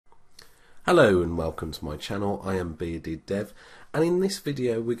Hello and welcome to my channel. I am BeardedDev, and in this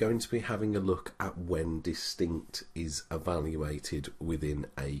video we're going to be having a look at when distinct is evaluated within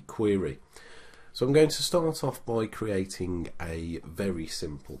a query. So I'm going to start off by creating a very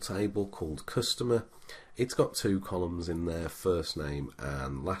simple table called customer. It's got two columns in there, first name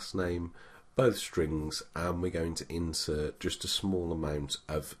and last name, both strings, and we're going to insert just a small amount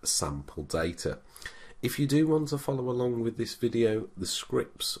of sample data. If you do want to follow along with this video, the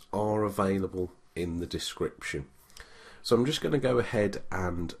scripts are available in the description. So I'm just going to go ahead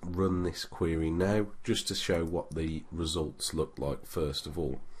and run this query now, just to show what the results look like first of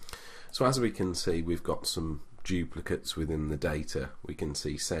all. So as we can see, we've got some duplicates within the data. We can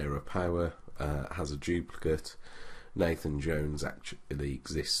see Sarah Power has a duplicate. Nathan Jones actually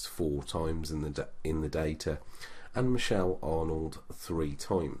exists 4 times in the data, and Michelle Arnold 3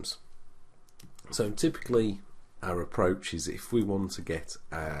 times. So typically our approach is, if we want to get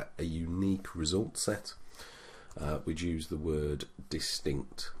a unique result set, we'd use the word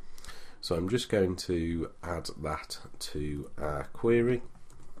distinct. So I'm just going to add that to our query,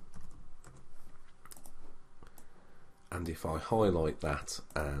 and if I highlight that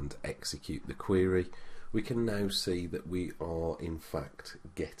and execute the query, we can now see that we are in fact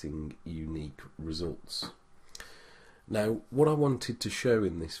getting unique results. Now, what I wanted to show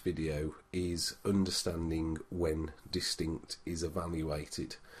in this video is understanding when distinct is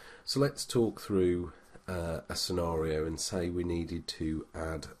evaluated. So let's talk through a scenario and say we needed to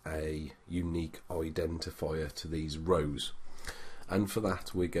add a unique identifier to these rows. And for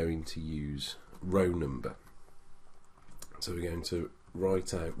that we're going to use row number. So we're going to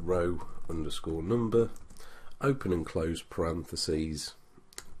write out row underscore number, open and close parentheses,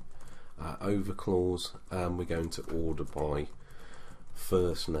 over clause, and we're going to order by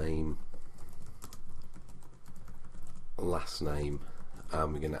first name, last name,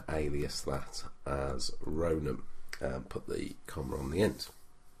 and we're going to alias that as rownum and put the comma on the end.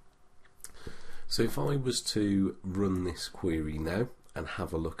 So if I was to run this query now and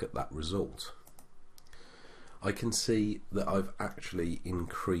have a look at that result, I can see that I've actually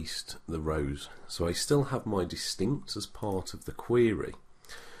increased the rows. So I still have my distinct as part of the query,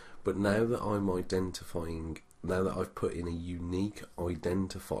 but now that I'm identifying, now that I've put in a unique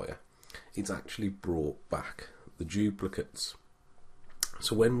identifier, it's actually brought back the duplicates.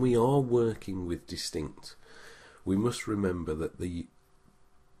 So when we are working with distinct, we must remember that the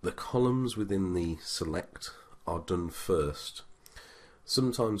columns within the select are done first,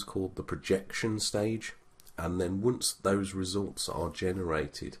 sometimes called the projection stage, and then once those results are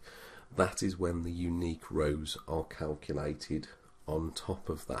generated, that is when the unique rows are calculated on top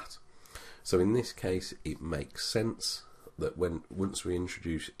of that. So in this case it makes sense that once we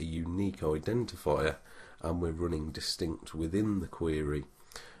introduce a unique identifier and we're running distinct within the query,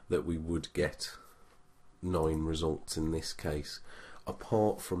 that we would get 9 results in this case,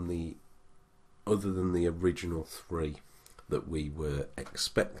 apart from other than the original 3 that we were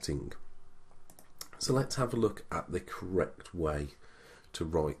expecting. So let's have a look at the correct way to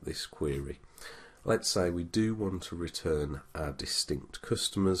write this query. Let's say we do want to return our distinct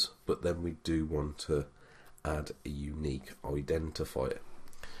customers, but then we do want to add a unique identifier.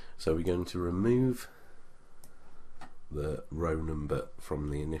 So we're going to remove the row number from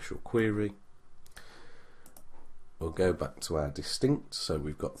the initial query. We'll go back to our distinct, so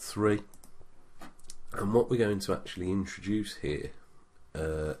we've got 3. And what we're going to actually introduce here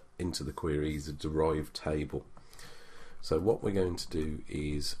into the query is a derived table. So what we're going to do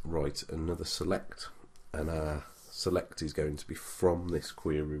is write another select, and our select is going to be from this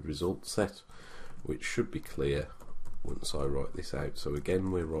query result set, which should be clear once I write this out. So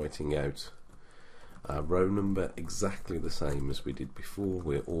again, we're writing out our row number exactly the same as we did before.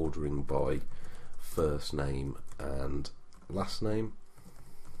 We're ordering by first name and last name,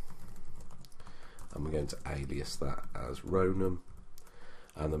 and we're going to alias that as rownum,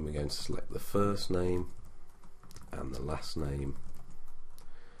 and then we're going to select the first name and the last name,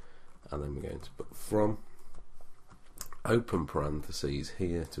 and then we're going to put from, open parentheses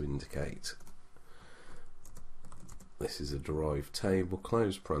here to indicate this is a derived table,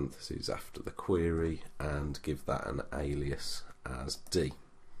 close parentheses after the query, and give that an alias as D.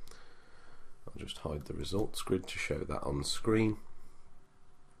 I'll just hide the results grid to show that on screen.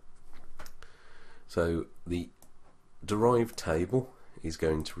 So the derived table is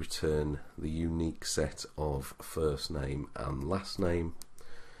going to return the unique set of first name and last name,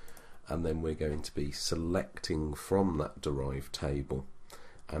 and then we're going to be selecting from that derived table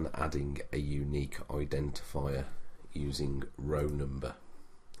and adding a unique identifier using row number.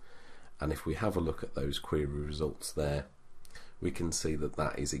 And if we have a look at those query results there, we can see that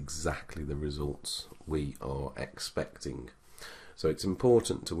that is exactly the results we are expecting. So it's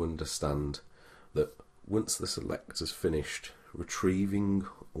important to understand that once the select has finished retrieving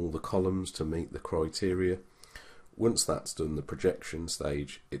all the columns to meet the criteria, once that's done the projection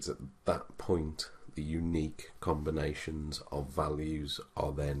stage, it's at that point the unique combinations of values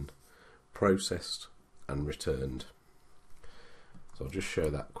are then processed and returned. So I'll just show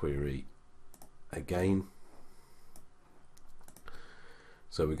that query again.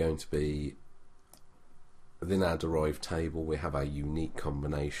 So we're going to be within our derived table, we have our unique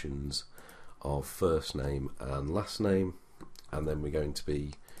combinations of first name and last name, and then we're going to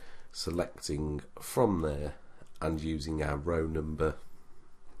be selecting from there and using our row number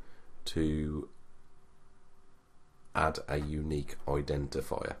to add a unique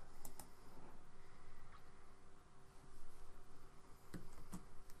identifier.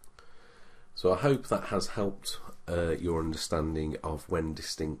 So I hope that has helped your understanding of when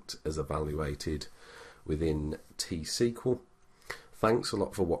distinct is evaluated within T-SQL. Thanks a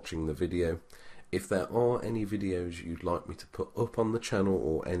lot for watching the video. If there are any videos you'd like me to put up on the channel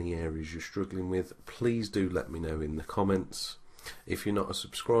or any areas you're struggling with, please do let me know in the comments. If you're not a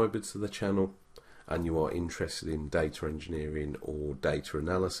subscriber to the channel and you are interested in data engineering or data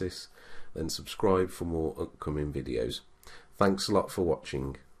analysis, then subscribe for more upcoming videos. Thanks a lot for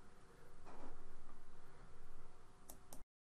watching.